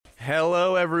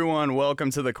Hello, everyone.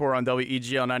 Welcome to the Core on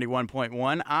WEGL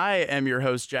 91.1. I am your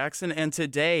host, Jackson, and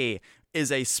today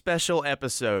is a special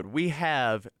episode. We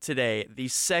have today the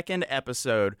second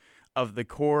episode of the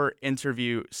Core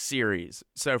Interview Series.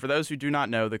 So for those who do not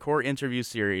know, the Core Interview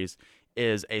Series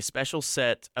is a special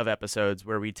set of episodes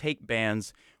where we take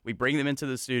bands, we bring them into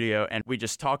the studio, and we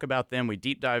just talk about them. We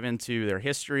deep dive into their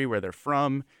history, where they're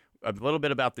from, a little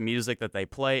bit about the music that they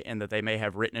play and that they may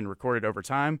have written and recorded over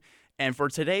time. And for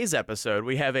today's episode,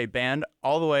 we have a band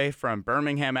all the way from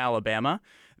Birmingham, Alabama.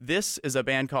 This is a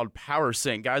band called Power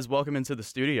Sync. Guys, welcome into the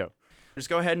studio. Just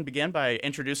go ahead and begin by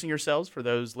introducing yourselves for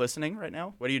those listening right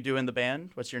now. What do you do in the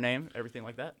band? What's your name? Everything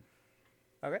like that.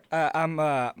 Okay.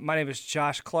 My name is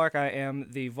Josh Clark. I am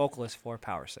the vocalist for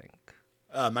Power Sync.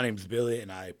 My name's Billy,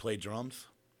 and I play drums.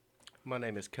 My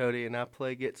name is Cody, and I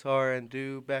play guitar and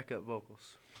do backup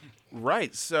vocals.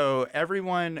 Right. So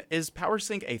everyone, is Power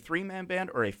Sync a 3-man band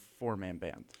or a 4-man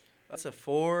band? That's a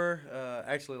 4.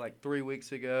 Actually, like 3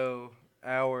 weeks ago,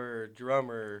 our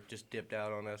drummer just dipped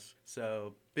out on us.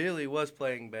 So Billy was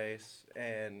playing bass,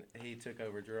 and he took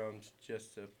over drums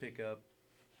just to pick up.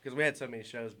 Because we had so many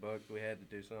shows booked, we had to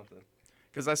do something.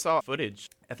 Because I saw footage.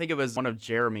 I think it was one of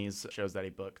Jeremy's shows that he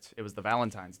booked. It was the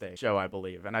Valentine's Day show, I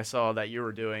believe. And I saw that you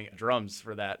were doing drums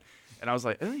for that. And I was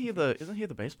like, isn't he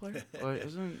the bass player?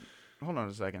 Hold on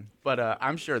a second. But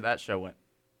I'm sure that show went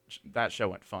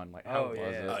fun. Like, how was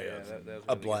it? That was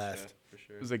A really blast. good show, for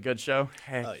sure. It was a good show?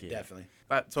 Heck Oh, yeah. definitely.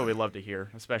 That's what we love to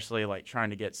hear, especially like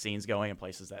trying to get scenes going in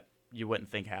places that you wouldn't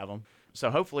think have them.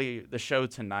 So hopefully the show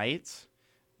tonight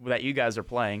that you guys are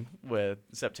playing with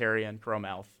Septarian,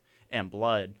 Crowmouth, and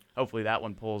Blood, hopefully that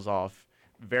one pulls off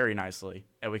very nicely,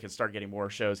 and we can start getting more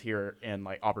shows here in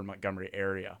like Auburn, Montgomery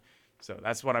area. So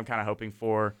that's what I'm kind of hoping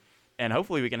for, and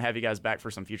hopefully we can have you guys back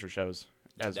for some future shows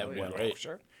as That'd be well. great.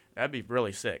 Sure. That'd be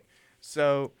really sick.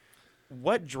 So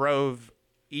what drove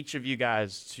each of you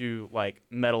guys to like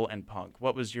metal and punk?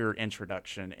 What was your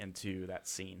introduction into that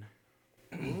scene?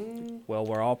 Well,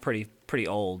 we're all pretty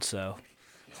old, so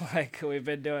like we've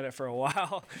been doing it for a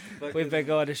while. We've been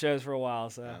going to shows for a while,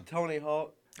 so Tony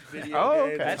Hawk video Oh,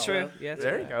 games. okay. that's true. Yeah,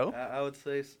 There you go. I would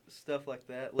say stuff like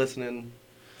that, listening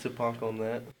to punk on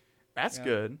that. That's Yeah.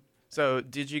 good. So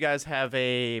did you guys have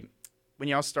when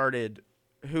y'all started,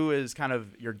 who is kind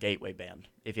of your gateway band,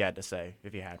 if you had to say,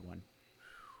 if you had one?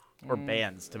 Or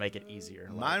bands to make it easier?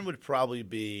 Mine would probably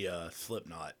be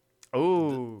Slipknot.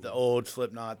 Oh, The old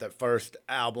Slipknot, that first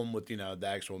album with, the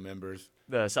actual members.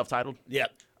 the self-titled?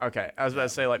 Yep. Okay. I was about to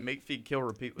say, like, Make, Feed, Kill,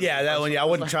 Repeat. was Yeah, the that first one. Yeah,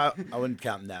 I wouldn't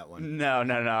count that one. No.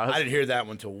 I didn't hear that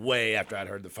one till way after I'd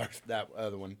heard that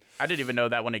other one. I didn't even know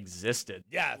that one existed.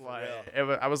 Yeah, for Like,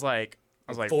 real. I was like,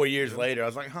 4 years later, I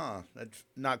was like, that's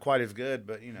not quite as good,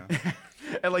 but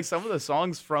and like some of the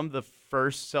songs from the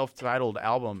first self-titled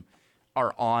album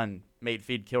are on Made,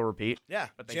 Feed, Kill, Repeat. yeah,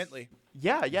 But they- Gently.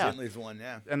 Yeah. Gently's one,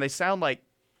 yeah. And they sound like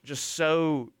just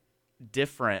so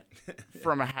different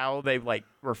from how they like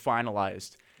were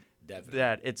finalized Definitely.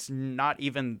 that it's not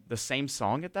even the same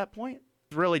song at that point.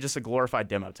 It's really just a glorified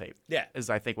demo tape. Yeah. Is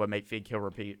I think what Make, Feed, Kill,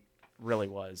 Repeat really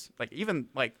was. Like even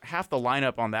like half the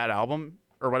lineup on that album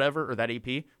or whatever, or that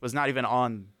EP was not even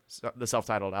on the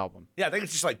self-titled album. Yeah, I think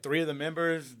it's just like 3 of the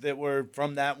members that were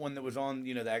from that one that was on,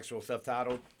 the actual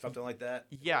self-titled, something like that.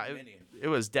 Yeah, Not many. it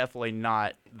was definitely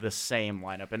not the same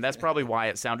lineup, and that's probably why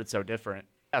it sounded so different.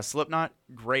 Yeah, Slipknot,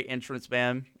 great entrance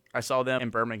band. I saw them in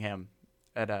Birmingham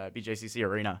at BJCC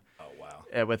Arena Oh,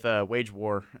 wow. with Wage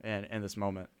War in this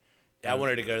moment. Yeah, I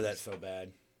wanted to go to that so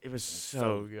bad. It was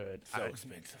so good. So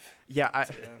expensive. Yeah,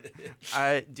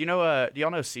 do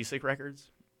y'all know Seasick Records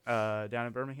down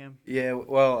in Birmingham? Yeah,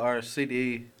 well, our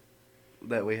CD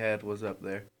that we had was up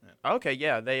there. Okay,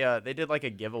 yeah, they did like a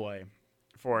giveaway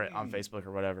for it on Facebook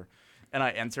or whatever, and I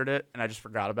entered it and I just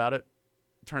forgot about it.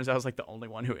 Turns out I was like the only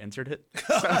one who entered it.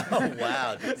 Oh,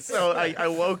 wow. So I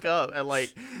woke up and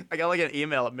like I got like an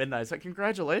email at midnight. It's like,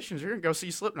 congratulations, you're gonna go see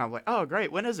Slipknot. I'm like, oh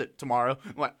great, when is it? Tomorrow.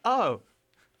 I'm like, oh,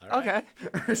 All right.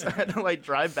 okay. So I had to like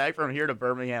drive back from here to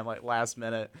Birmingham like last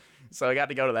minute. So I got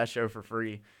to go to that show for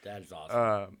free. That is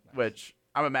awesome. Which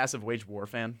I'm a massive Wage War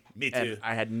fan. Me And too.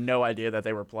 I had no idea that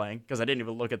they were playing because I didn't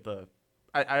even look at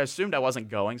I assumed I wasn't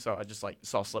going, so I just like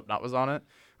saw Slipknot was on it.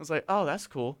 I was like, oh, that's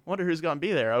cool. Wonder who's gonna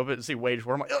be there. I opened to see Wage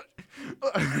War. I'm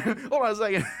like, hold on a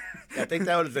second. I think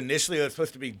that was initially it was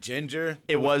supposed to be Ginger.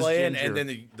 It who was playing, Ginger. and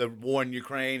then the war in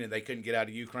Ukraine, and they couldn't get out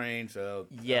of Ukraine, so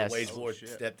Yes. Wage Oh, War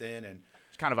stepped in, and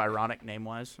It's kind of ironic name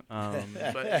wise, but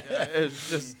it's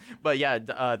just. But yeah,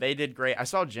 they did great. I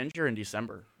saw Ginger in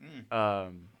December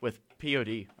with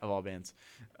POD of all bands,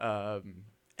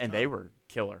 and they were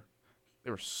killer. They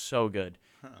were so good.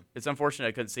 It's unfortunate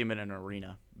I couldn't see them in an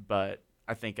arena, but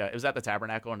I think it was at the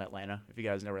Tabernacle in Atlanta, if you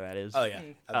guys know where that is. Oh yeah, I've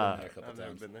been there a couple I've never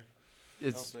times. been there.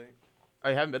 It's, I don't think. oh,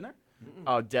 you haven't been there?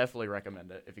 I'll definitely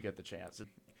recommend it if you get the chance.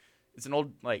 It's an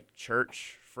old like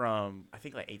church from I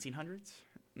think like 1800s,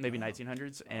 maybe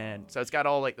 1900s, and so it's got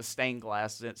all like the stained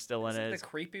glass still in Is it. it the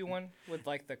creepy one with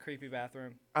like the creepy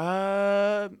bathroom?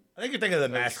 I think you're thinking of the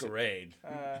Masquerade.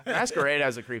 Masquerade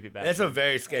has a creepy bathroom. That's a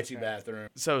very sketchy bathroom.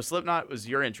 So Slipknot was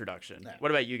your introduction. Yeah.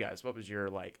 What about you guys? What was your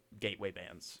like gateway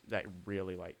bands that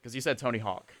really like? Because you said Tony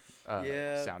Hawk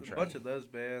Yeah, soundtrack. a bunch of those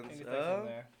bands. Anything from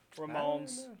there?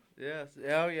 Ramones. Yeah.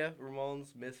 Oh yeah,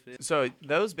 Ramones, Misfits. So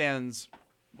those bands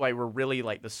like were really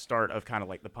like the start of kind of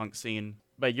like the punk scene.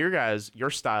 But your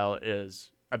style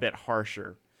is a bit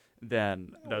harsher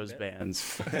than those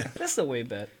bands. Just a wee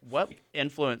bit. What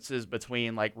influences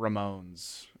between like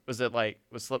Ramones? Was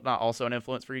Slipknot also an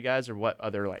influence for you guys, or what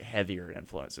other like heavier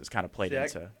influences kind of played See,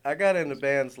 into? I got into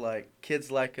bands like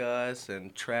Kids Like Us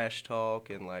and Trash Talk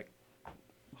and like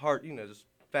just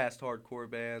fast hardcore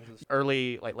bands. And stuff.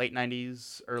 Early like late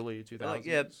 90s, early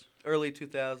 2000s. Early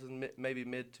 2000s, maybe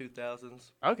mid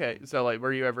 2000s. Okay, so like,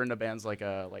 were you ever into bands like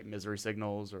Misery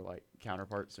Signals or like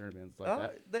Counterparts or bands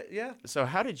like that? Yeah. So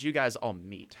how did you guys all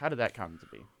meet? How did that come to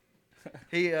be?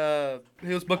 He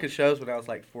was booking shows when I was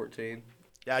like 14.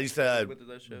 Yeah, I used to Went to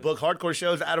those shows. book hardcore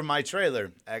shows out of my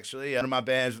trailer, actually. One of my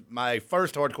bands, my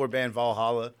first hardcore band,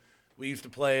 Valhalla, we used to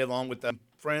play along with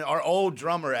our old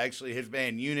drummer, actually, his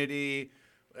band, Unity.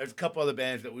 There's a couple other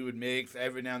bands that we would mix.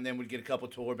 Every now and then we'd get a couple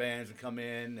tour bands to come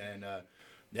in. And,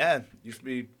 it used to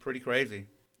be pretty crazy.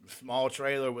 Small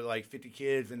trailer with like 50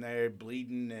 kids in there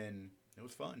bleeding, and it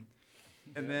was fun.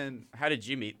 And then how did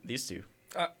you meet these two?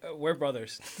 We're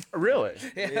brothers. Really?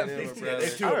 Yeah, they were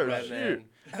brothers. two are Right, brothers.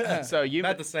 man. So you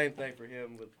Not the same thing for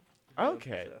him.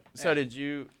 okay? So did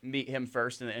you meet him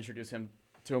first and then introduce him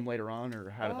to him later on, or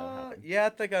how did that happen? Yeah, I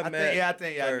think I met. I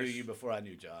think I knew first. you before I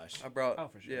knew Josh. I brought Oh,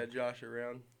 for sure. yeah Josh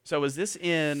around. So was this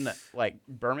in like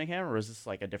Birmingham, or was this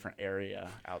like a different area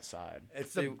outside?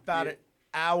 It's See, about yeah. an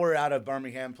hour out of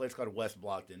Birmingham, a place called West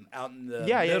Blockton, out in the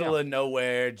Yeah, middle of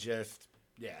nowhere. Just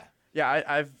Yeah,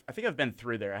 I think I've been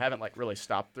through there. I haven't like really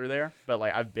stopped through there, but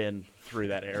like I've been through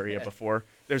that area before.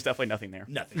 There's definitely nothing there.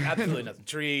 nothing, absolutely nothing.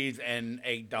 Trees and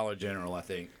 $8 General, I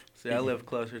think. See, I live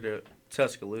closer to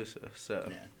Tuscaloosa, so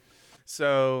Yeah.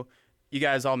 So you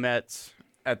guys all met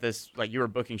at this, like you were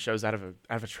booking shows out of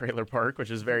a trailer park,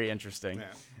 which is very interesting.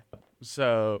 Yeah.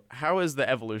 So how has the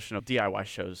evolution of DIY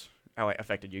shows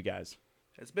affected you guys?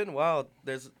 it's been wild.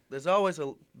 There's always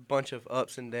a bunch of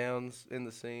ups and downs in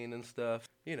the scene and stuff.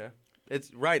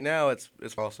 It's right now it's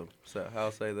awesome. So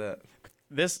I'll say that.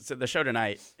 The show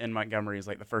tonight in Montgomery is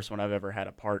like the first one I've ever had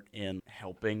a part in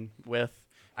helping with.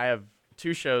 I have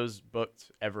 2 shows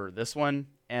booked ever, this one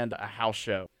and a house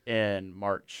show in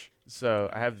March. So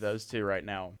I have those 2 right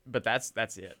now, but that's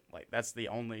it. Like that's the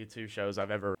only 2 shows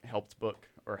I've ever helped book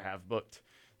or have booked.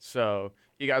 So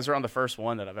you guys are on the first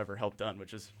one that I've ever helped done,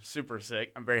 which is super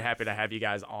sick. I'm very happy to have you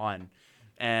guys on.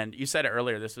 And you said it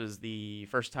earlier, this was the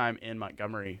first time in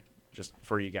Montgomery just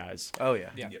for you guys. Oh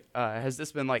yeah. Yeah. Has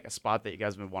this been like a spot that you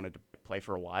guys have been wanted to play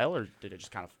for a while, or did it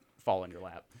just kind of fall in your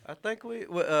lap? I think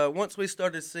once we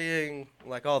started seeing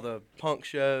like all the punk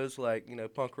shows, like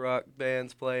punk rock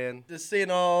bands playing, just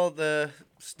seeing all the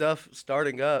stuff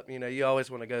starting up. You always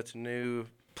want to go to new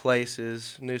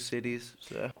places, new cities.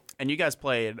 So And you guys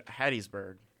played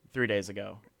Hattiesburg 3 days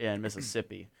ago in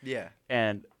Mississippi. yeah.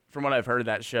 And from what I've heard,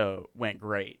 that show went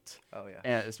great. Oh yeah.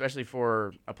 And especially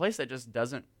for a place that just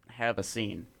doesn't have a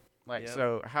scene. Like, Yep.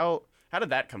 so how did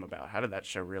that come about? How did that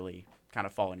show really kind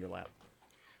of fall in your lap?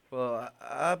 Well,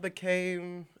 I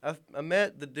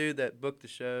met the dude that booked the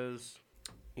shows.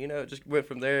 It just went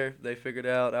from there. They figured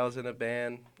out I was in a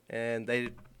band, and they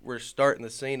were starting the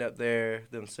scene up there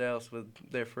themselves with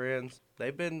their friends.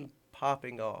 They've been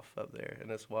popping off up there, and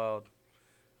it's wild.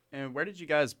 And where did you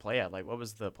guys play at? Like, what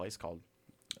was the place called?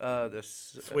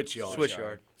 Switchyard.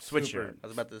 Switchyard. Switchyard. I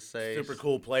was about to say. Super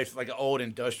cool place. It's like an old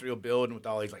industrial building with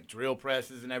all these like drill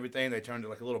presses and everything. They turned it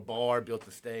like a little bar, built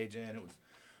the stage in. It was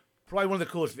probably one of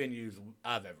the coolest venues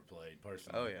I've ever played,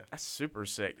 personally. Oh yeah. That's super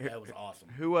sick. That was awesome.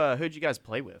 Who'd you guys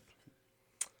play with?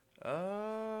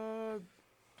 I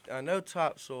know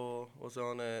Topsoil was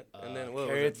on it, and then what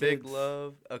was Carrots. it? Big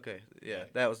Love. Okay, yeah,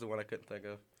 that was the one I couldn't think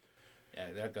of. Yeah,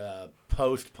 they're like a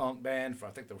post-punk band.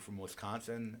 I think they were from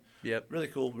Wisconsin. Yep. Really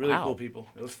cool. Really Wow. cool people.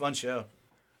 It was a fun show.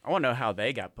 I want to know how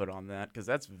they got put on that, because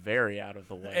that's very out of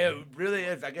the way. It really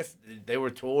is. I guess they were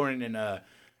touring, and I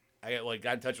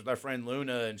got in touch with our friend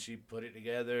Luna, and she put it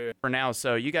together. For now,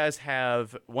 so you guys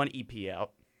have one EP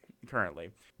out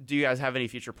currently. Do you guys have any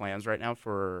future plans right now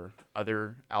for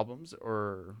other albums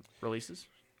or releases?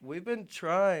 We've been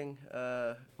trying.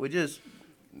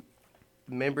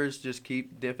 Members just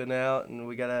keep dipping out, and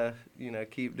we gotta,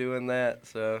 keep doing that.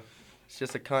 So it's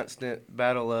just a constant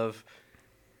battle of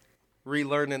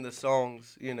relearning the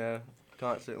songs,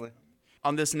 constantly.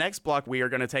 On this next block, we are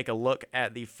going to take a look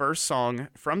at the first song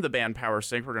from the band Power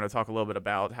Sync. We're going to talk a little bit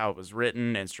about how it was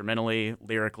written, instrumentally,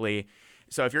 lyrically.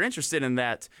 So if you're interested in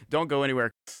that, don't go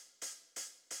anywhere.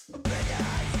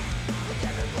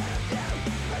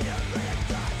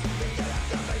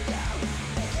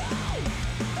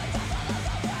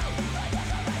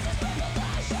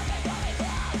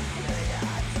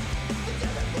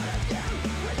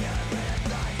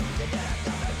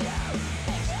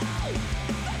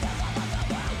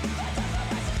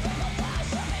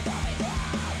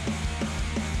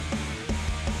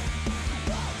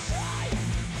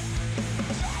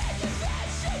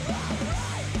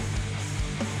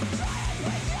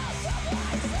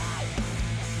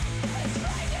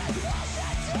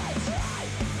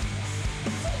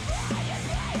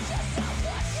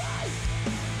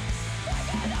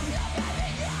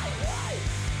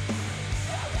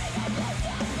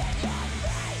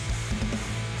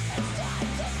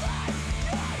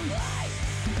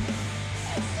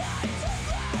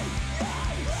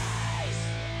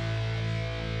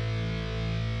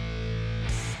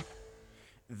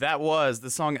 That was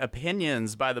the song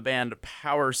Opinions by the band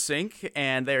Power Sync,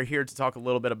 and they're here to talk a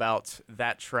little bit about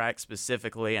that track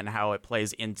specifically and how it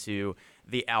plays into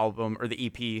the album, or the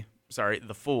EP,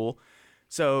 the Fool.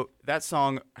 So that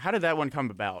song, how did that one come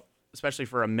about, especially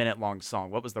for a minute-long song?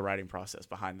 What was the writing process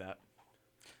behind that?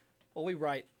 Well, we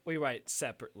write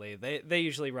separately. They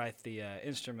usually write the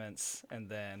instruments, and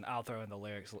then I'll throw in the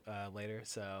lyrics later.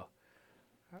 So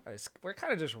we're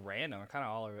kind of just random. We're kind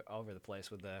of all over the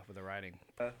place with the writing.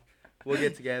 We'll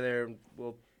get together and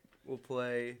we'll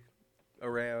play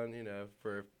around,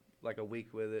 for like a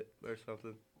week with it or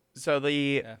something. So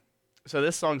so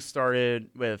this song started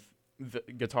with the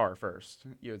guitar first,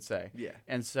 you would say. Yeah.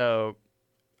 And so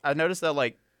I noticed that,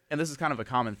 like, and this is kind of a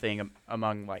common thing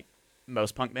among like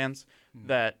most punk bands,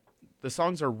 that the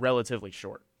songs are relatively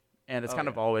short, and it's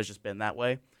always just been that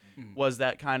way. Was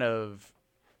that kind of,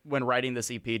 when writing this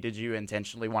EP, did you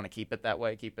intentionally want to keep it that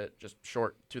way, keep it just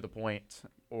short to the point,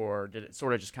 or did it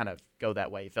sort of just kind of go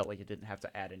that way? You felt like you didn't have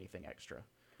to add anything extra?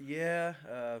 Yeah,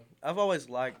 I've always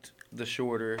liked the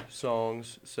shorter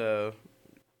songs, so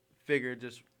figured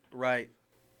just write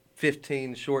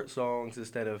 15 short songs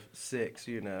instead of 6,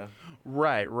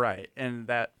 Right.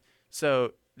 And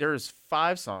so there's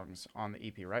 5 songs on the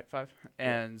EP, right? 5?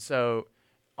 And so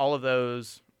all of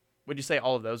those, would you say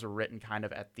all of those are written kind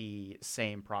of at the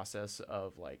same process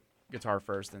of like guitar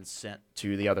first and sent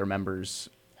to the other members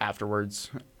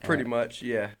afterwards? Pretty much,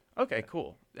 yeah. Okay,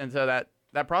 cool. And so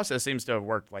that process seems to have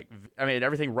worked. Like, I mean,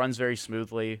 everything runs very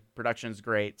smoothly. Production's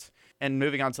great. And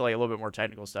moving on to like a little bit more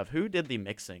technical stuff, who did the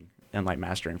mixing and like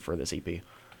mastering for this EP?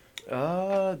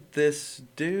 This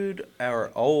dude,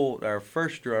 our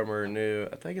first drummer knew.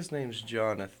 I think his name's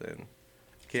Jonathan.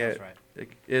 Sounds right.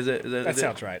 Is it? That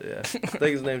sounds right. Yeah. I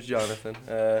think his name's Jonathan.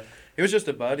 He was just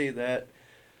a buddy that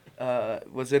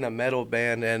was in a metal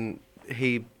band, and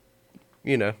he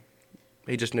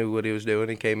just knew what he was doing.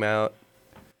 He came out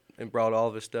and brought all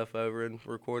of his stuff over and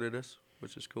recorded us,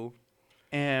 which is cool.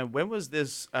 And when was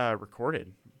this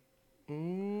recorded?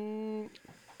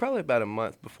 Probably about a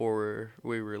month before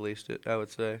we released it, I would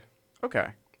say. Okay.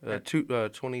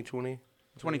 2020.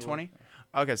 2020?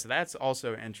 Okay, so that's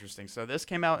also interesting. So this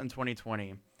came out in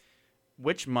 2020.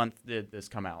 Which month did this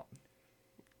come out?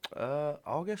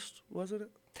 August, wasn't it?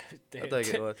 Dude. I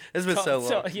think it was. It's been so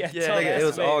long. I think it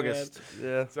was August. Man.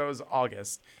 Yeah. So it was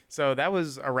August. So that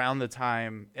was around the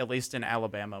time, at least in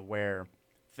Alabama, where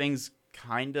things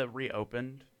kind of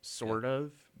reopened, sort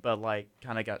of, but like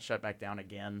kind of got shut back down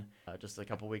again just a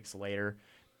couple weeks later.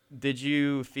 Did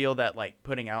you feel that like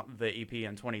putting out the EP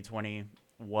in 2020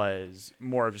 was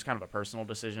more of just kind of a personal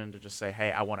decision to just say,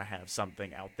 hey, I want to have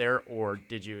something out there, or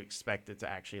did you expect it to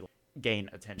actually gain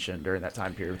attention during that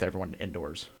time period with everyone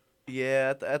indoors?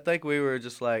 Yeah, I think we were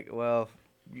just like, well,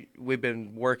 we've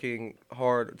been working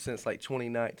hard since like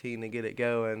 2019 to get it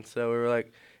going, so we were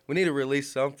like, we need to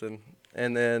release something.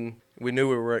 And then we knew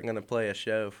we weren't going to play a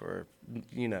show for,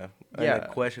 a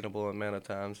questionable amount of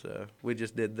time, so we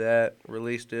just did that,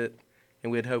 released it,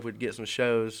 and we'd hope we'd get some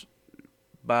shows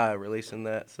by releasing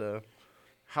that. So,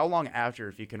 how long after,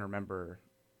 if you can remember,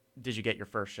 did you get your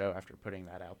first show after putting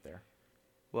that out there?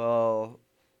 Well,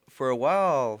 for a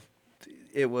while,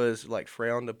 it was like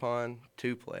frowned upon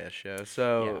to play a show.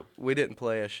 So we didn't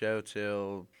play a show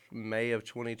till May of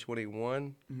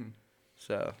 2021.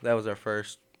 So that was our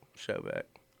first show back.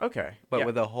 Okay. But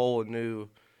with a whole new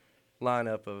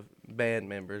lineup of band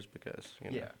members because,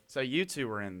 you know. Yeah. So you two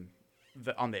were on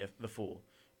the Fool.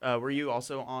 Were you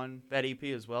also on that EP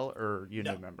as well, or you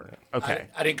No. new member? Okay.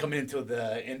 I didn't come in until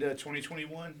the end of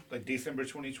 2021, like December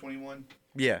 2021.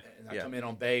 Yeah. And I come in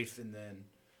on bass and then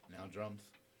now drums.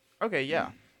 Okay,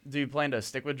 yeah. Do you plan to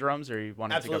stick with drums, or you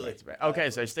want to go back to bass? Okay, so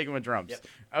Absolutely. you're sticking with drums. Yep.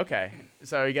 Okay.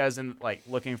 So are you guys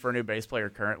looking for a new bass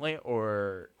player currently,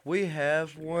 or? We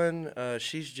have one.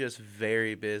 She's just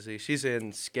very busy. She's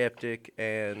in Skeptic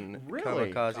and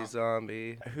Really? Kamikaze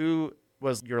Zombie. Who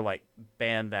was your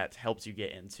band that helped you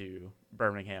get into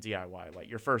Birmingham DIY? Like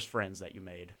your first friends that you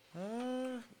made?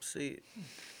 See,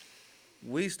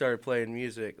 we started playing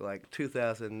music like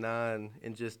 2009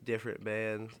 in just different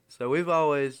bands. So we've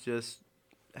always just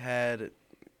had,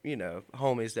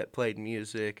 homies that played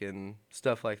music and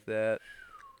stuff like that.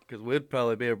 Because we'd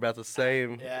probably be about the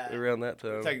same around that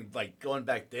time. Talking going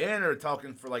back then, or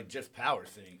talking for just power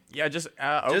sync? Yeah, just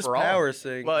Just overall. power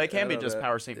sync. Well, it can be out of just that.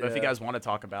 power sync, but if you Yeah. guys want to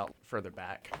talk about further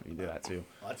back, you can do that too.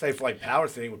 Well, I'd say for power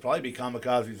sync would probably be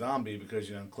Kamikaze Zombie because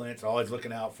Clint's always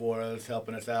looking out for us,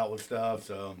 helping us out with stuff.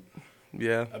 So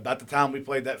Yeah. about the time we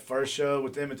played that first show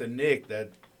with them at the Nick, that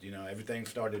everything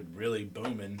started really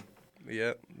booming.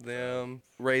 Yep. Them.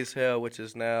 Raise Hell, which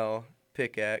is now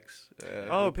Pickaxe. We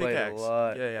played Pickaxe. A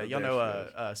lot Yeah. of Y'all their know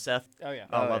shows. Seth? Oh yeah.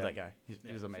 Oh, I Oh, love yeah. that guy.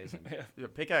 He's amazing. Yeah. Yeah,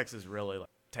 Pickaxe is really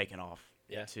taken off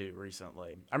Yeah. too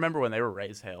recently. I remember when they were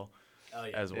Raise Hell Oh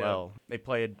yeah. as Yeah. well. They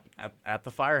played at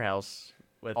the Firehouse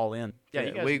with All In. Yeah,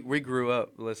 you guys, we grew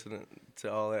up listening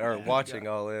to All In, or watching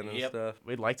All In and Yep. stuff.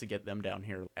 we'd like to get them down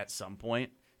here at some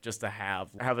point just to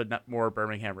have more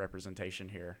Birmingham representation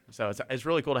here. So it's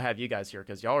really cool to have you guys here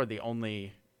because y'all are the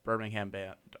only Birmingham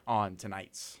band on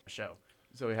tonight's show.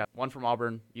 So we have one from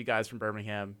Auburn, you guys from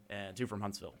Birmingham, and two from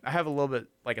Huntsville. I have a little bit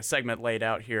a segment laid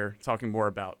out here talking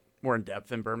more in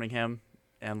depth in Birmingham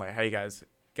and how you guys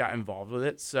got involved with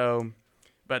it. So,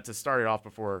 but to start it off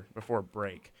before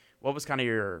break, what was kind of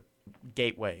your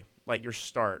gateway, your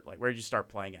start? Where did you start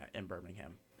playing at in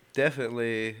Birmingham?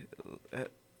 Definitely,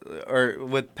 or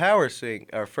with Power Sync,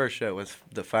 our first show was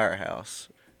the Firehouse.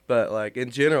 But in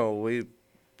general, we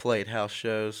played house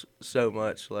shows so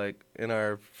much, in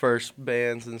our first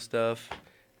bands and stuff,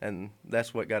 and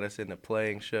that's what got us into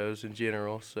playing shows in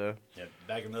general. So Yeah,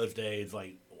 back in those days,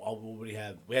 what would we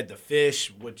have? We had the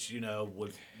Fish, which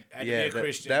was had to be a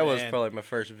Christian that was band. probably my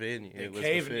first venue. Yeah, It was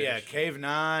Cave, the Fish. yeah, Cave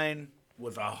 9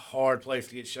 was a hard place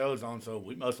to get shows on, so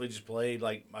we mostly just played,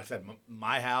 like I said,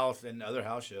 my house and other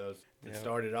house shows. It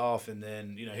started off, and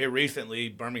then, here recently,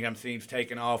 Birmingham scene's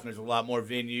taken off, and there's a lot more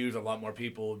venues, a lot more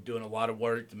people doing a lot of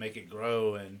work to make it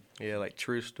grow, and Yeah,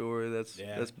 True Story, that's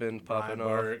been popping Brian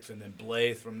off. Burks, and then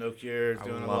Blaze from No Cure is I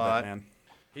doing a love lot. it, man.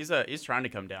 He's trying to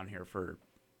come down here for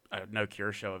a No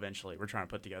Cure show eventually. We're trying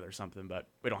to put together something, but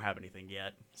we don't have anything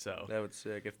yet. So That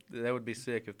would be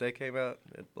sick. If they came out,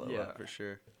 it'd blow Yeah. up for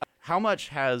sure. how much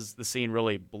has the scene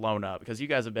really blown up? Because you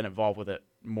guys have been involved with it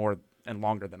more and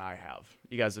longer than I have.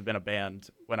 You guys have been a band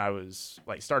when I was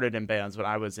started in bands when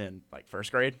I was in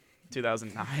first grade,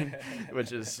 2009,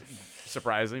 which is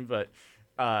surprising. But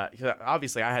 'cause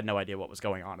obviously I had no idea what was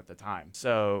going on at the time.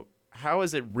 So how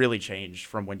has it really changed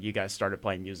from when you guys started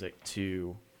playing music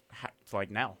to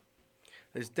now?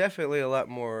 There's definitely a lot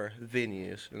more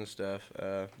venues and stuff.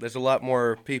 There's a lot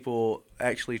more people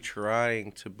actually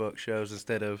trying to book shows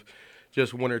instead of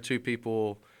just one or two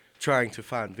people trying to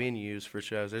find venues for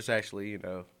shows. There's actually,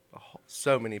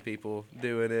 so many people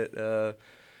doing it,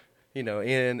 in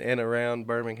and around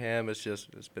Birmingham. It's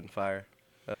been fire.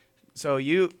 So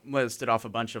you listed off a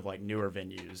bunch of newer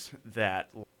venues that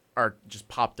are just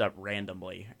popped up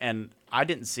randomly, and I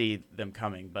didn't see them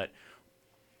coming. But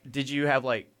did you have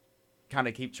kind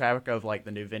of keep track of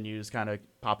the new venues kind of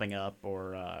popping up,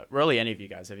 or really any of you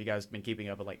guys? Have you guys been keeping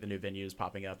up with the new venues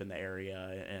popping up in the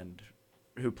area and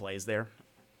who plays there?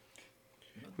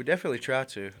 We definitely try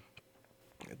to.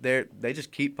 They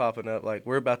just keep popping up.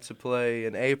 We're about to play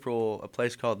in April a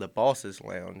place called the Boss's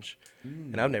Lounge,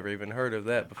 and I've never even heard of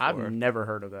that before. I've never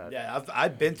heard of that. Yeah,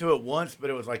 I've been to it once, but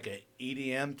it was like a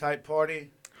EDM type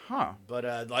party. Huh. But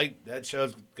that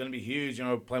show's gonna be huge.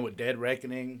 Playing with Dead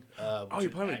Reckoning. You're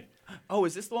playing with... Oh,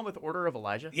 is this the one with Order of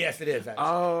Elijah? Yes, it is. Actually.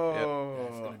 Oh,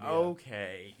 That's gonna be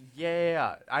okay.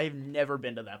 Yeah, I've never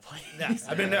been to that place. Yeah,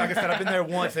 I've been there. Like I said, I've been there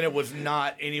once, and it was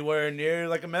not anywhere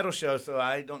near a metal show, so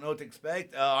I don't know what to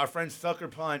expect. Our friend Sucker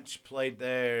Punch played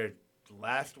there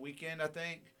last weekend, I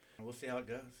think. We'll see how it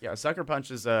goes. Yeah, Sucker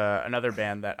Punch is another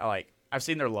band that I like. I've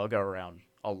seen their logo around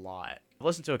a lot. I've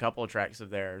listened to a couple of tracks of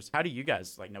theirs. How do you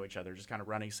guys know each other? Just kind of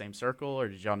running same circle, or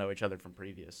did y'all know each other from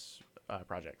previous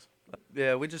projects?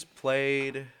 Yeah, we just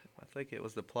played I think it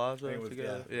was the Plaza it was,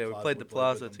 together. yeah, Yeah, we Plaza, played we the played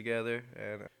with Plaza them. together,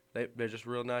 and they're just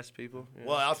real nice people. Yeah.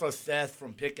 Well, also Seth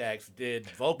from Pickaxe did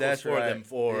vocals That's for right. them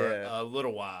for Yeah. a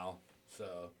little while.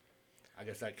 So I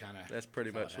guess that kind of That's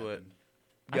pretty much what happened.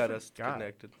 got us forgot.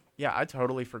 connected. Yeah, I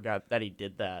totally forgot that he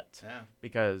did that. Yeah.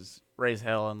 Because Raise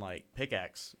Hell and like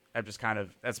Pickaxe have just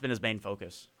that's been his main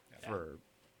focus for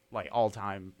like all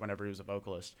time whenever he was a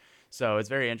vocalist. So it's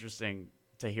very interesting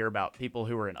to hear about people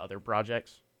who were in other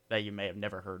projects that you may have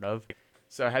never heard of.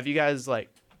 So have you guys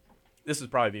this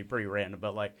would probably be pretty random,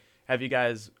 but have you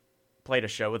guys played a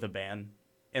show with a band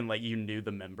and you knew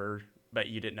the member but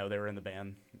you didn't know they were in the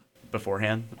band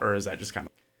beforehand, or is that just kind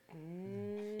of?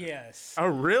 Yes. Oh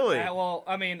really? Well,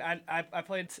 I mean, I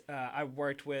played. I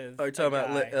worked with. Oh, you're talking a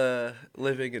about guy,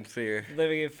 Living in Fear.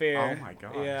 Living in Fear. Oh my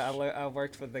gosh. Yeah, I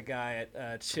worked with the guy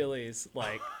at Chili's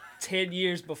 10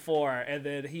 years before, and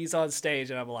then he's on stage,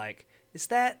 and I'm like, "Is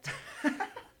that?"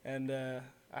 And I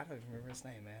don't even remember his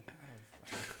name, man.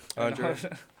 I don't Andre?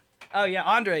 know. Oh yeah,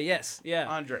 Andre. Yes. Yeah.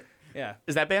 Andre. Yeah.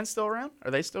 Is that band still around? Are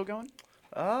they still going?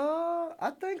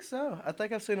 I think so. I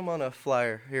think I've seen him on a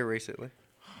flyer here recently.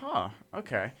 Huh.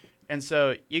 Okay. And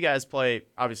so you guys play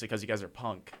obviously because you guys are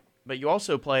punk, but you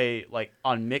also play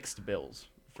on mixed bills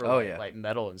for Oh, yeah.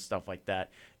 metal and stuff like that.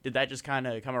 Did that just kind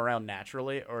of come around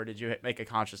naturally, or did you make a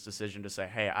conscious decision to say,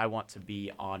 "Hey, I want to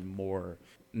be on more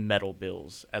metal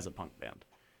bills as a punk band"?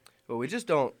 Well, we just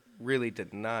don't really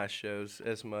deny shows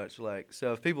as much.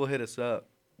 So if people hit us up,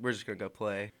 we're just gonna go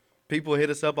play. People hit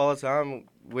us up all the time.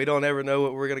 We don't ever know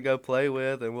what we're gonna go play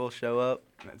with, and we'll show up.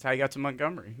 That's how you got to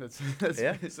Montgomery. That's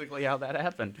Yeah. basically how that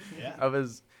happened. Yeah.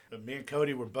 But Me and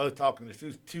Cody were both talking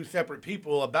to two separate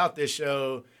people about this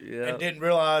show, Yeah. and didn't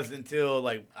realize until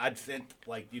I'd sent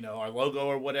our logo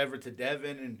or whatever to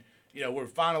Devin, and we're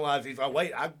finalizing. He's like,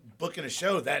 "Wait, I'm booking a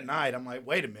show that night." I'm like,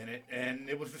 "Wait a minute," and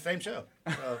it was the same show.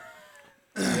 So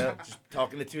Yeah. just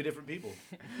talking to two different people.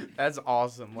 that's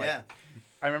awesome. Yeah.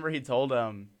 I remember he told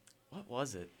what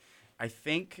was it? I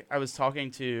think I was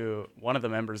talking to one of the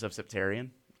members of Septarian,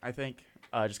 I think,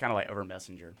 just kind of over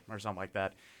Messenger or something like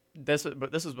that. This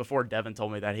was before Devin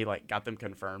told me that he got them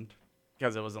confirmed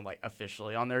because it wasn't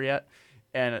officially on there yet.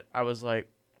 And I was like,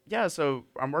 yeah, so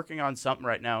I'm working on something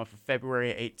right now for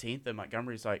February 18th, and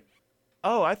Montgomery's like,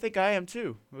 oh, I think I am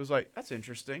too. It was like, that's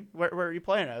interesting. Where are you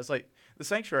playing at? I was like, the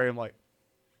Sanctuary. I'm like,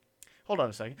 hold on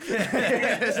a second.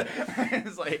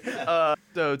 It's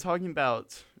so talking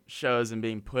about shows and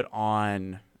being put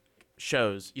on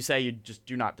shows, you say you just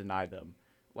do not deny them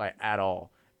at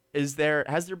all. Has there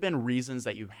been reasons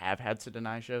that you have had to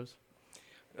deny shows?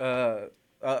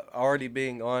 Already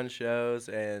being on shows,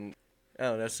 and I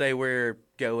don't know, say we're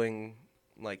going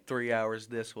 3 hours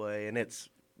this way, and it's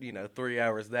 3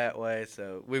 hours that way,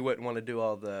 so we wouldn't want to do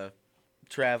all the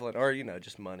traveling or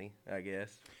just money, I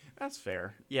guess. That's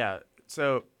fair. Yeah.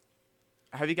 So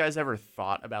have you guys ever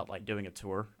thought about doing a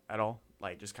tour at all?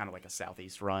 Just kind of a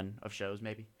Southeast run of shows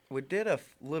maybe? We did a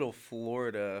little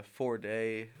Florida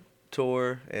 4-day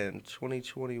tour in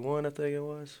 2021, I think it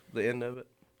was, the end of it.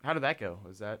 How did that go?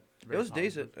 Was that It was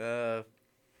positive? decent.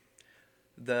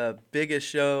 The biggest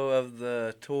show of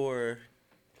the tour,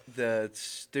 the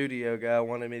studio guy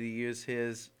wanted me to use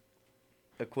his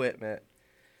equipment,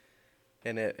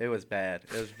 and it was bad.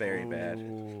 It was very bad.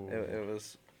 Ooh. It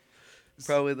was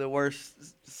probably the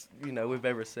worst, we've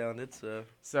ever sounded. So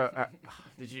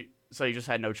So you just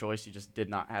had no choice? You just did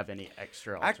not have any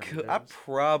extra I alternatives?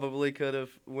 probably could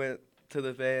have went to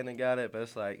the van and got it, but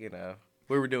it's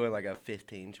we were doing a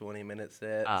 15, 20-minute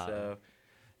set, so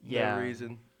yeah. no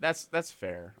reason. That's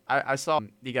fair. I saw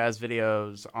you guys'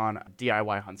 videos on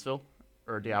DIY Huntsville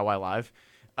or DIY Live.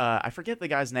 I forget the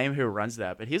guy's name who runs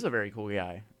that, but he's a very cool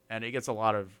guy, and he gets a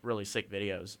lot of really sick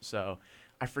videos. So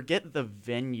I forget the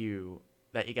venue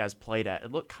that you guys played at.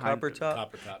 It looked kind Copper of Top?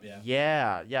 Copper Top,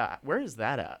 yeah. Yeah. Where is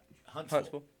that at?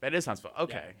 Huntsville. That is Huntsville.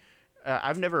 Okay.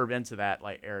 I've never been to that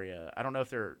area. I don't know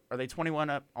if are they 21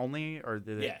 up only, or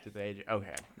do they?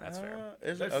 Okay, that's fair.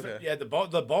 Is it? There's- Okay. Yeah, the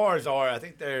bars are. I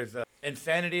think there's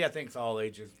Insanity. I think it's all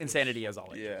ages. Insanity is all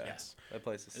ages. Yeah. Yes. That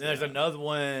place is And there's sick. another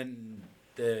one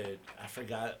that I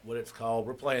forgot what it's called.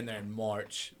 We're playing there in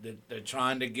March. They're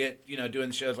trying to get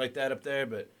doing shows like that up there,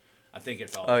 but I think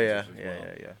it's all. Oh, yeah. ages as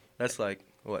well. Yeah. That's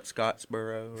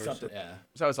Scottsboro or Something. something. Yeah.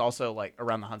 So it's also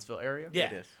around the Huntsville area. Yeah.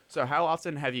 It is. So how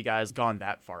often have you guys gone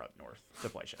that far up north to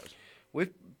play shows?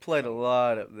 We've played a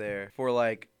lot up there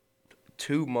for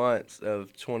 2 months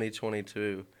of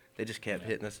 2022. They just kept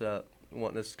hitting us up,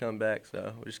 wanting us to come back,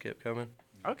 so we just kept coming.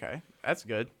 Okay, that's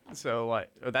good. So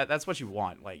that's what you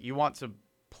want. You want to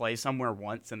play somewhere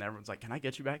once, and everyone's like, "Can I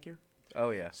get you back here?" Oh,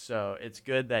 yeah. So it's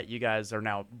good that you guys are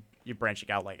now you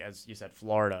branching out, like, as you said,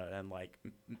 Florida and, like,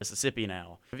 Mississippi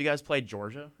now. Have you guys played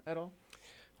Georgia at all?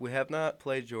 We have not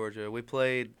played Georgia. We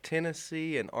played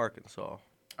Tennessee and Arkansas.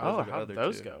 How did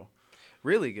those go?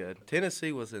 Really good.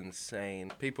 Tennessee was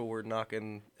insane. People were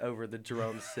knocking over the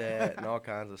drum set and all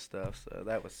kinds of stuff, so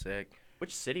that was sick.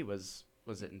 Which city was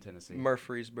it in Tennessee?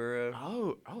 Murfreesboro.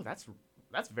 Oh, that's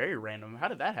very random. How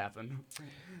did that happen?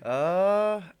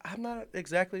 I'm not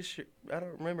exactly sure. I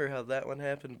don't remember how that one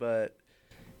happened, but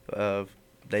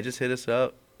they just hit us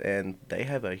up, and they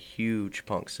have a huge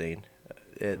punk scene.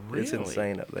 It's Really?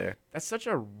 insane up there. That's such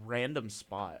a random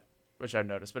spot, which I've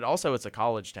noticed. But also, it's a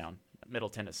college town, Middle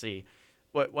Tennessee.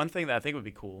 One thing that I think would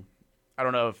be cool, I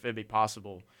don't know if it'd be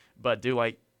possible, but do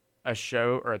like a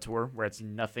show or a tour where it's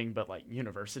nothing but like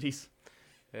universities.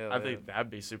 Hell I yeah. think that'd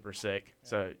be super sick.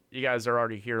 So you guys are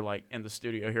already here, like in the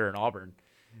studio here in Auburn,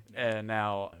 and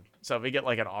now, so if we get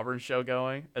like an Auburn show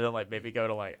going, and then like maybe go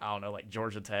to like, I don't know, like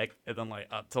Georgia Tech, and then like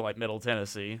up to like Middle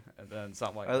Tennessee, and then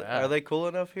something like that. Are they cool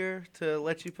enough here to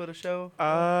let you put a show?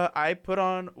 I put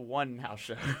on one house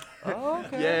show. Oh,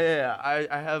 okay. Yeah.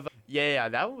 I have. Yeah,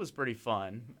 that one was pretty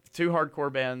fun. 2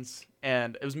 hardcore bands,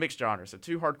 and it was mixed genres. So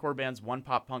 2 hardcore bands, 1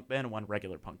 pop punk band, and 1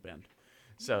 regular punk band.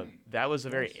 So that was a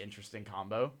very interesting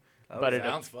combo. But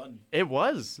Sounds fun. it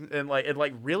was, and like it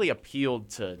like really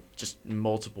appealed to just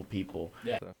multiple people.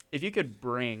 Yeah. If you could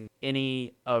bring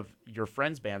any of your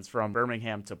friends' bands from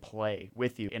Birmingham to play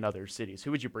with you in other cities,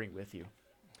 who would you bring with you?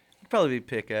 Probably be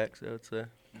Pickaxe, I would say.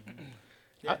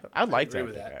 Yeah, I'd like to agree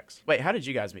have with that. Pickaxe. Wait, how did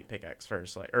you guys meet Pickaxe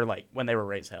first? Like, or like when they were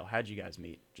Raise Hell, how did you guys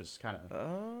meet? Just kind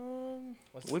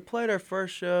of. We played our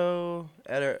first show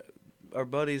at our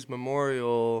buddy's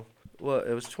memorial. Well,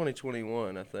 it was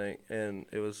 2021, I think, and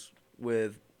it was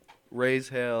with Raise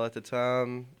Hell at the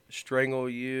time, Strangle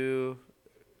You,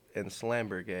 and Slam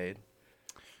Brigade.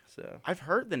 So I've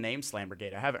heard the name Slam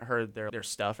Brigade. I haven't heard their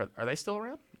stuff. Are they still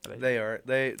around? they are.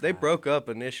 They broke up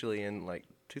initially in like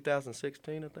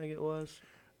 2016, I think it was.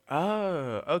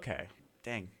 Oh, okay.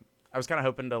 Dang. I was kind of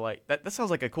hoping to like that. That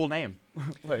sounds like a cool name.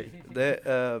 Like,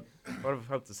 The I would have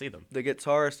hoped to see them. the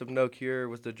guitarist of No Cure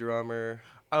was the drummer.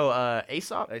 Oh,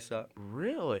 Aesop. Aesop.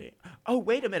 Really? Oh,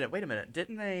 wait a minute.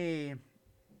 Didn't they?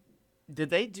 Did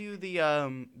they do the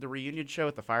reunion show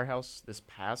at the Firehouse this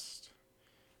past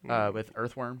with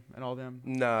Earthworm and all them?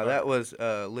 No, that was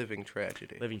Living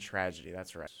Tragedy. Living Tragedy.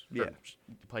 That's right. Yeah.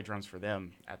 Played drums for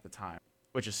them at the time,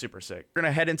 which is super sick. We're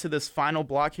gonna head into this final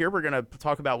block here. We're gonna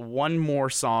talk about one more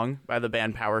song by the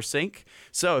band Power Sync.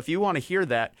 So if you want to hear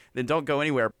that, then don't go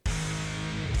anywhere.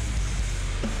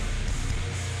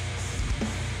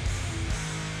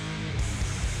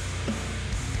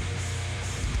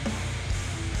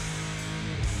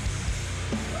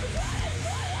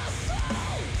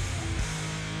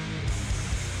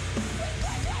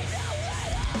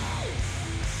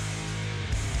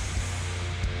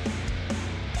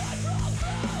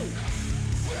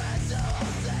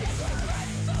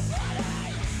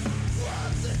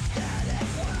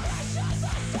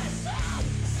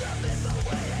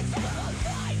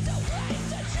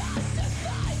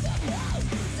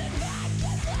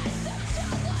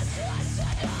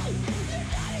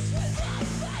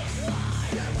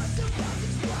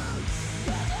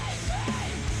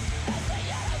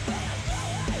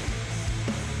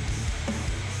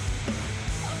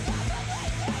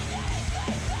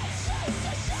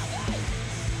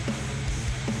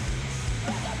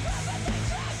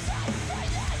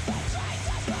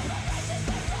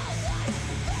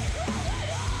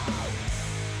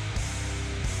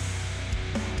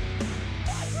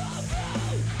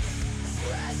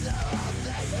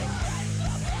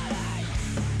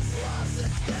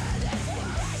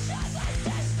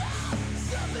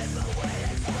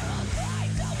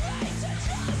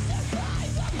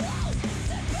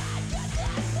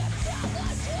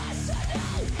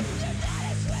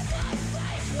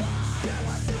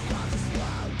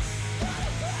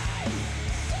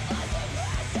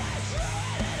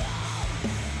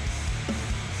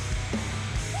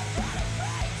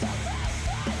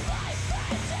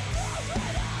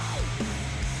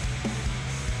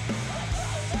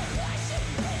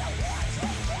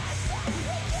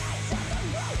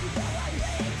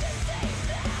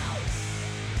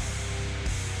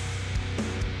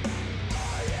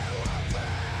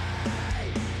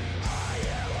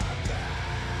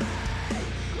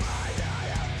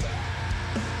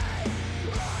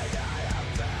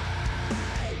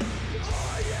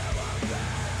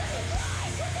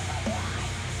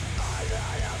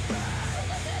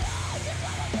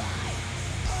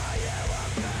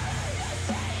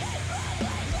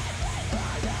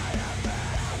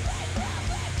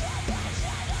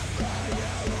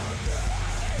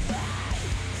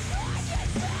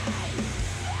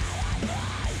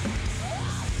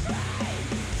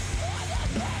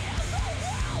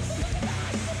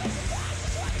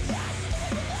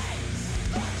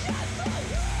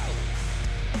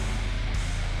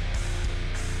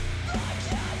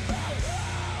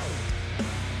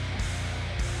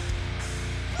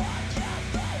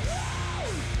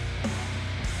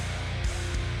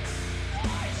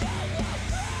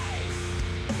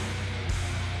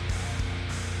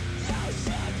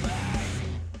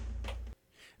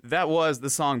 That was the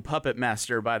song Puppet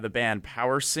Master by the band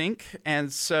Power Sync.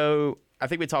 And so I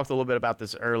think we talked a little bit about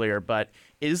this earlier, but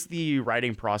is the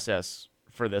writing process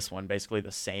for this one basically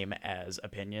the same as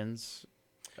Opinions?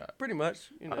 Pretty much.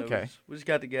 Okay. We just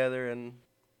got together, and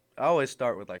I always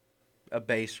start with like a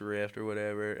bass riff or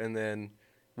whatever, and then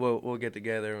we'll get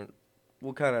together and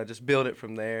we'll kind of just build it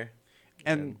from there.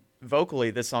 And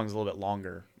vocally, this song's a little bit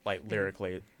longer, like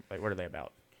lyrically. Like, what are they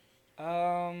about?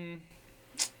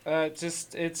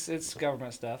 Just it's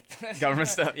government stuff. Government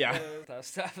stuff, yeah.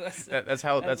 Stuff. That's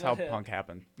how That's how about it. punk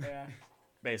happened, Yeah.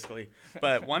 basically.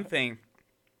 But one thing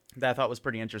that I thought was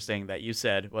pretty interesting that you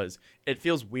said was it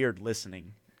feels weird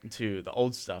listening to the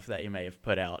old stuff that you may have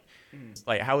put out.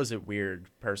 Like, how is it weird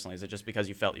personally? Is it just because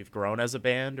you felt you've grown as a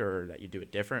band, or that you do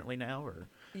it differently now, or?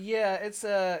 Yeah, it's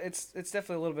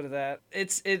definitely a little bit of that.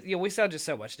 We sound just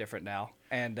so much different now,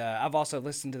 and I've also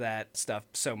listened to that stuff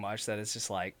so much that it's just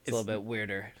like it's a little bit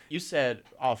weirder. You said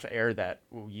off air that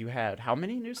you had how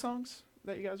many new songs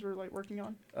that you guys were like working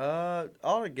on?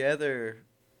 All together,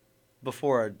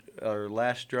 before our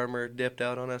last drummer dipped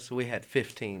out on us, we had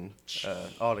 15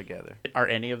 all together. Are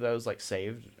any of those like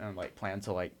saved and like plan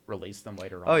to like release them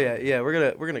later on? Oh yeah,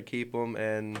 we're gonna keep them,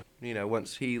 and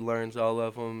once he learns all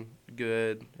of them,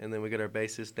 good, and then we get our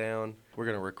bassist down, we're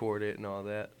gonna record it and all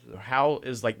that. So How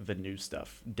is like the new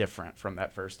stuff different from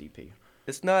that first EP?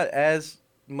 it's not as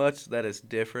much that it's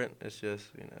different. It's just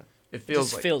It It feels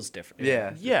just like feels different.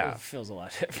 Yeah. Yeah. It feels a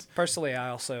lot different. Personally, I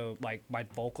also like my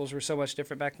vocals were so much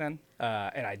different back then,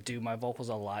 and I do my vocals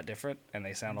a lot different, and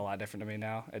they sound a lot different to me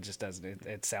now. It just doesn't.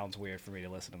 It sounds weird for me to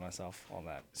listen to myself on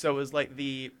that. So was like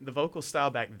the vocal style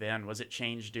back then, was it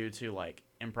changed due to like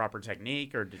improper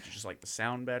technique, or did you just like the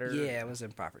sound better? Yeah, it was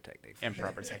improper technique.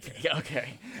 Improper technique.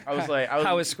 Okay.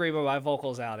 I was screaming my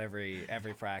vocals out every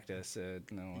practice.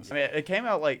 No, I mean, it came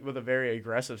out like with a very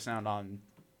aggressive sound on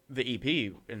the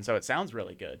EP, and so it sounds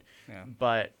really good. Yeah.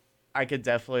 But I could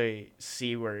definitely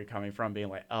see where you're coming from, being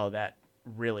like, oh, that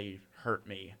really hurt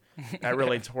me. That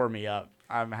really tore me up.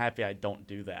 I'm happy I don't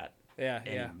do that yeah.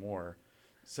 anymore.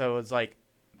 So it's like,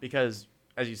 because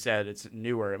as you said, it's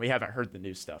newer, and we haven't heard the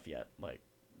new stuff yet. Like,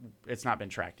 it's not been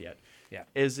tracked yet. Yeah.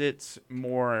 Is it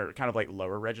more kind of like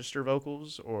lower register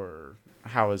vocals, or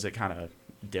how is it kind of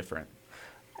different?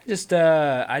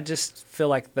 I just feel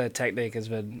like the technique has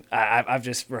been. I've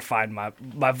just refined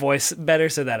my voice better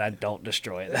so that I don't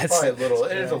destroy it. It's probably a little.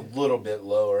 It is a little bit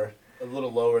lower. A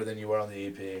little lower than you were on the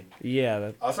EP.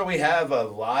 Yeah. Also, we have a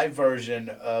live version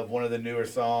of one of the newer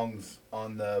songs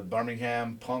on the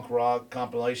Birmingham punk rock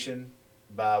compilation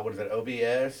by, what is it,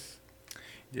 OBS?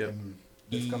 Yep.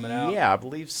 It's coming out. Yeah, I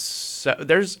believe so.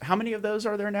 There's how many of those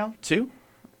are there now? 2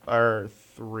 or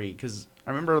 3? Because I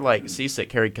remember like Seasick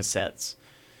carried cassettes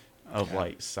of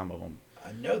like some of them.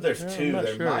 I know there's Yeah, I'm 2. not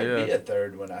There sure, might yeah. be a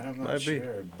third one. I'm not Might be.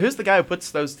 sure. Who's the guy who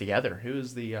puts those together? Who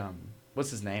is the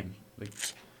what's his name? Like,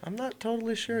 I'm not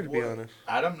totally sure, to be What- honest.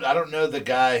 I don't know the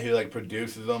guy who like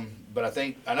produces them, but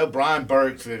I know Brian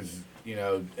Burks is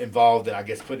involved in, I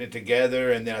guess, putting it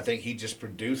together, and then I think he just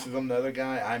produces them. The other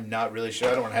guy, I'm not really sure.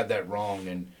 I don't want to have that wrong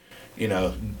and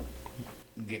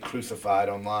get crucified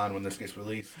online when this gets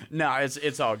released. no,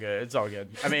 it's all good. It's all good.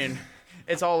 I mean,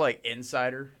 it's all like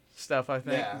insider stuff, I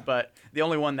think. Yeah. But the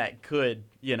only one that could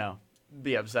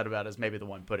be upset about is maybe the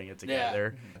one putting it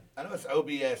together. I know it's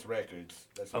OBS Records.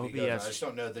 That's what he goes on. I OBS. just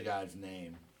don't know the guy's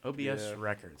name. OBS Yeah.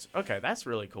 Records. Okay, that's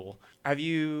really cool. Have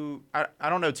you? I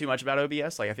don't know too much about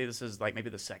OBS. Like, I think this is like maybe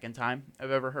the second time I've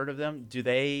ever heard of them. Do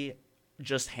they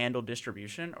just handle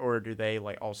distribution, or do they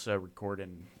like also record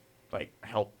and like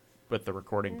help with the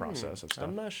recording process and stuff?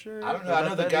 I'm not sure. I don't know. I know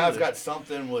about the that guy's either. got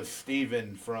something with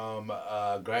Steven from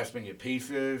Grasping at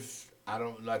Pieces. I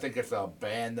don't know. I think it's a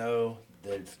band though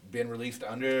that's been released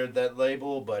under that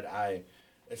label, but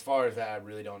as far as that, I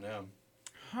really don't know.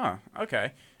 Huh.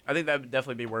 Okay. I think that would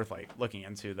definitely be worth like looking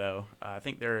into, though. I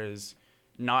think there is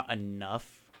not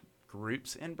enough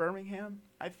groups in Birmingham,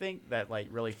 I think, that like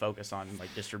really focus on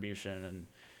like distribution and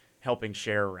helping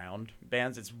share around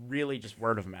bands. It's really just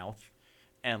word of mouth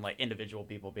and like individual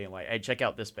people being like, hey, check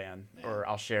out this band, or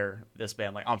I'll share this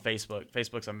band like on Facebook.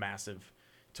 Facebook's a massive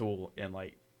tool in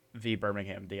like the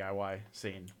Birmingham DIY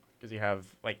scene, because you have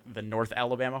like the North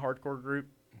Alabama hardcore group,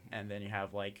 and then you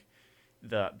have like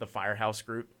the Firehouse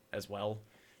group as well,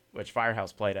 which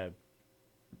Firehouse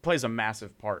plays a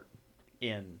massive part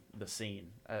in the scene,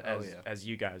 as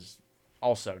you guys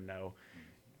also know.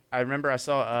 I remember I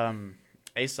saw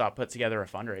Aesop put together a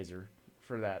fundraiser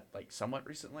for that like somewhat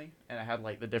recently, and it had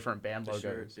like the different band The logos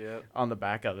shirts, yep. on the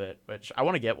back of it, which I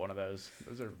want to get one of those.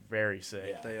 Those are very sick.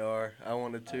 Yeah. They are. I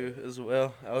wanted to as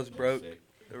well. I was broke. Sick.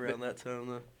 around that time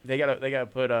though. They gotta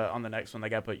put on the next one. They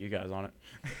gotta put you guys on it.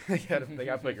 they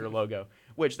gotta put your logo.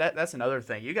 Which that's another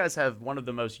thing. You guys have one of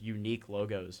the most unique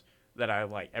logos that I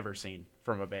like ever seen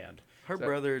from a band. Her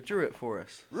brother drew it for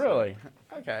us. Really?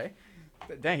 Okay.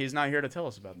 Dang, he's not here to tell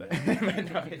us about that.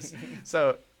 Nice.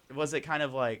 So was it kind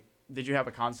of like? Did you have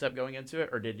a concept going into it,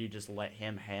 or did you just let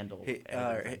him handle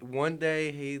everything? One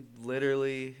day he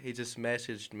just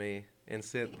messaged me and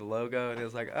sent the logo, and it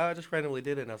was like, oh, I just randomly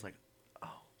did it, and I was like, oh,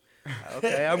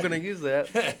 okay, I'm gonna use that.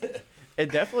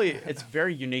 It's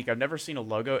very unique. I've never seen a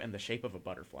logo in the shape of a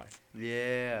butterfly.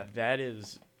 Yeah, That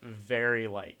is very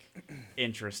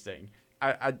interesting.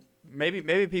 I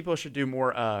maybe people should do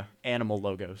more animal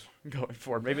logos going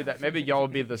forward. Maybe y'all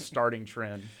would be the starting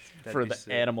trend for the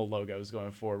sick. animal logos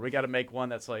going forward. We got to make one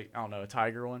that's like, I don't know, a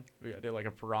tiger one. We got to do like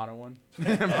a piranha one.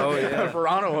 Oh yeah, A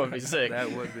piranha would be sick.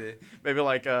 that would be. Maybe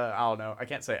like I don't know. I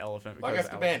can't say elephant. Well, I because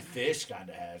guess the band Fish kind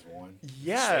of has one.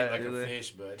 Yeah, Straight like really. a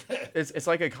fish, but it's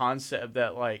like a concept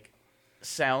that like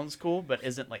sounds cool but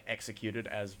isn't like executed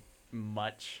as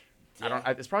much. Yeah.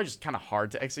 It's probably just kind of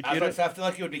hard to execute I it. feel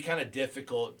like it would be kind of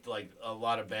difficult, like a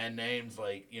lot of band names,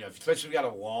 like especially if you got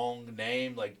a long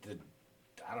name, like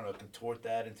I don't know, contort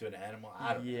that into an animal.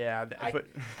 I don't. Yeah,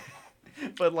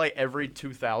 but like every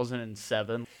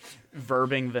 2007,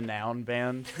 verbing the noun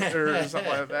band or something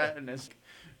like that, and it's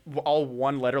all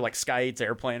one letter, like Sky Eats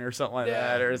Airplane or something like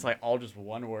Yeah. that, or it's like all just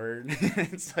one word.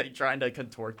 It's like trying to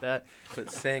contort that. Put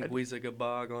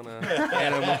Sanguizagabog on a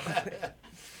animal.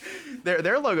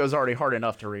 Their logo's already hard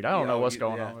enough to read. I don't know what's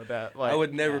going yeah. on with that. Like, I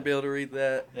would never be able to read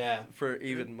that Yeah. for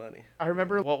even money. I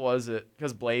remember what was it?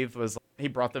 Because Blave he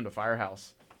brought them to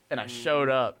Firehouse, and I showed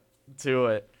up to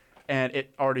it, and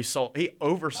it already sold. He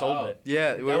oversold Oh. it,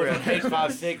 Yeah, we That were was at when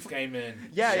 856 came in.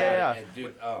 Yeah. And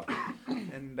dude, oh.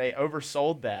 and they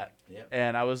oversold that. Yep.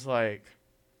 And I was like,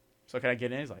 "So can I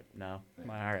get in?" He's like, "No." I'm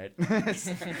like, "All right."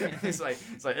 He's like,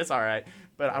 "It's all right."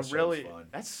 But That I show's really, fun.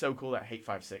 that's so cool that Hate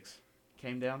 56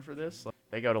 came down for this. Like,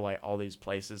 they go to like all these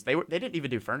places. They didn't even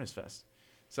do Furnace Fest.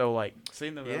 So like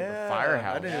seeing them at Yeah, the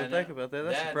Firehouse. I didn't even think about that.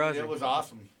 That's surprising. It was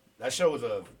awesome. That show was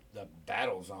a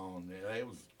battle zone. It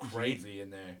was crazy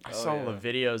in there. I Oh, saw yeah. the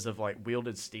videos of like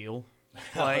Wielded Steel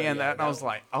playing and that, and I was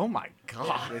like, "Oh my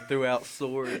god!" They threw out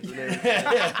swords and everything.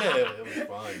 It was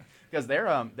fun. Because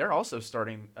they're also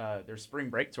starting their spring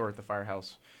break tour at the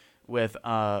Firehouse with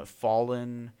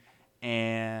Fallen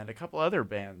and a couple other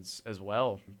bands as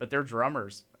well. But their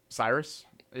drummers, Cyrus,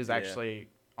 is Yeah. actually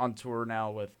on tour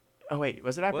now with. Oh wait,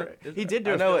 was it What? He did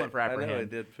do I a know fill-in it. for I know Apprehend. he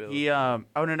did fill He in.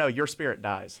 oh no, Your Spirit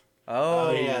Dies.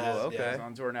 Oh, yeah, okay. He's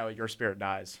on tour now with Your Spirit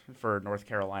Dies for North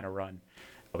Carolina run,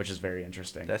 which is very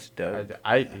interesting. That's dope.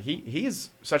 He's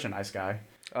such a nice guy.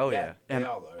 Oh yeah. And they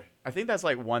all are. I think that's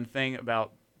like one thing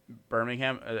about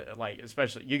Birmingham, like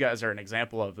especially you guys are an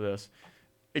example of this.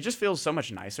 It just feels so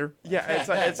much nicer. Yeah,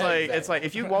 it's like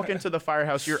if you walk into the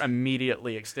Firehouse, you're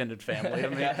immediately extended family. I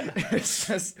mean, it's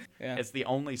just it's the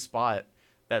only spot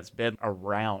that's been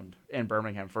around in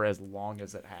Birmingham for as long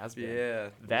as it has been. Yeah.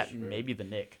 that sure. and maybe the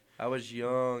Nick. I was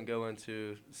young going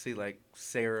to see like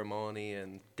Ceremony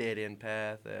and Dead End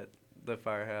Path at the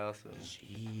Firehouse. And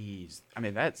Jeez, I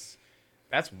mean that's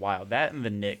wild. That and the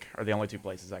Nick are the only two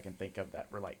places I can think of that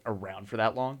were like around for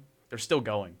that long. They're still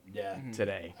going Yeah.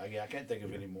 today. I can't think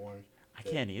of any more. I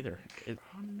can't either.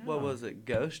 what was it?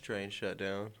 Ghost Train shut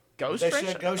down. Ghost They Train?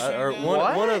 shut Ghost Train Or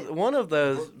down? one of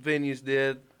those venues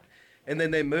did, and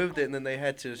then they moved it, and then they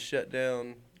had to shut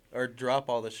down or drop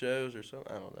all the shows or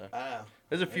something. I don't know. Ah,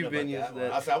 There's a I few didn't know venues about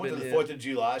that. one. I went to been the hit. 4th of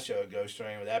July show at Ghost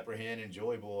Train with Apprehend and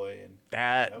Joy Boy, and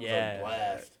That, that was yeah. a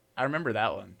blast. I remember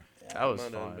that one. Yeah. That was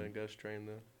Might not have fun. been Ghost Train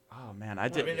though. Oh man, I I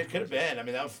did. mean, it could have been. I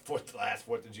mean, that was last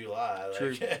 4th of July. Like,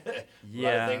 True. a lot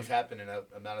Yeah. of things happen in a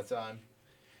amount of time.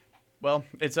 Well,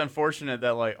 it's unfortunate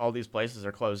that like all these places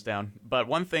are closed down. But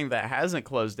one thing that hasn't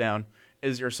closed down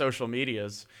is your social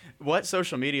medias. What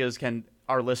social medias can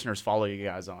our listeners follow you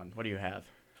guys on? What do you have?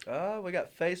 We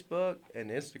got Facebook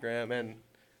and Instagram, and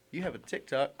you have a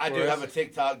TikTok. I for do us. have a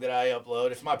TikTok that I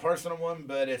upload. It's my personal one,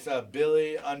 but it's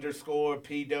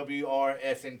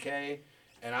Billy_PWRSNK,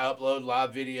 and I upload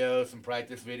live videos, some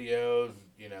practice videos.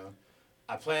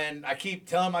 I keep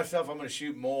telling myself I'm going to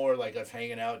shoot more, like us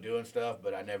hanging out doing stuff,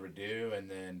 but I never do, and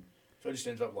then so it just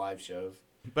ends up live shows.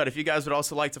 But if you guys would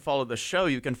also like to follow the show,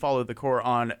 you can follow The Core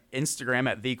on Instagram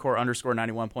at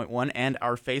thecore_91.1 and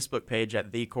our Facebook page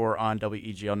at thecore on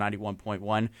WEGL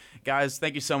 91.1. Guys,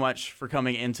 thank you so much for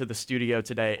coming into the studio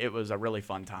today. It was a really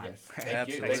fun time. Yes. Thank you.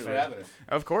 Absolutely. Thanks for having us.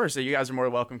 Of course. So you guys are more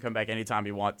than welcome. Come back anytime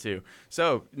you want to.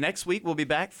 So next week we'll be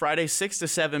back Friday 6 to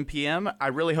 7 p.m. I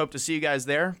really hope to see you guys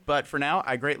there. But for now,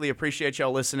 I greatly appreciate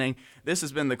y'all listening. This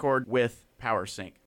has been The Core with Power Sync.